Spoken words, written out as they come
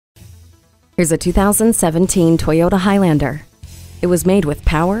Here's a 2017 Toyota Highlander. It was made with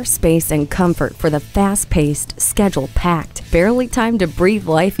power, space, and comfort for the fast-paced, schedule-packed, barely time to breathe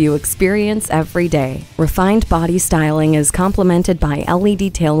life you experience every day. Refined body styling is complemented by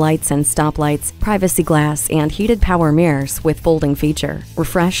LED taillights and stoplights, privacy glass, and heated power mirrors with folding feature.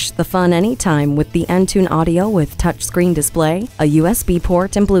 Refresh the fun anytime with the Entune audio with touchscreen display, a USB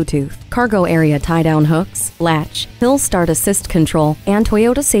port, and Bluetooth. Cargo area tie-down hooks, latch, hill start assist control, and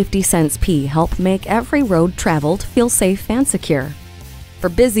Toyota Safety Sense P help make every road traveled feel safe and secure. For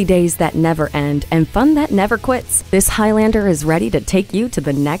busy days that never end and fun that never quits, this Highlander is ready to take you to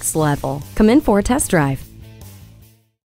the next level. Come in for a test drive.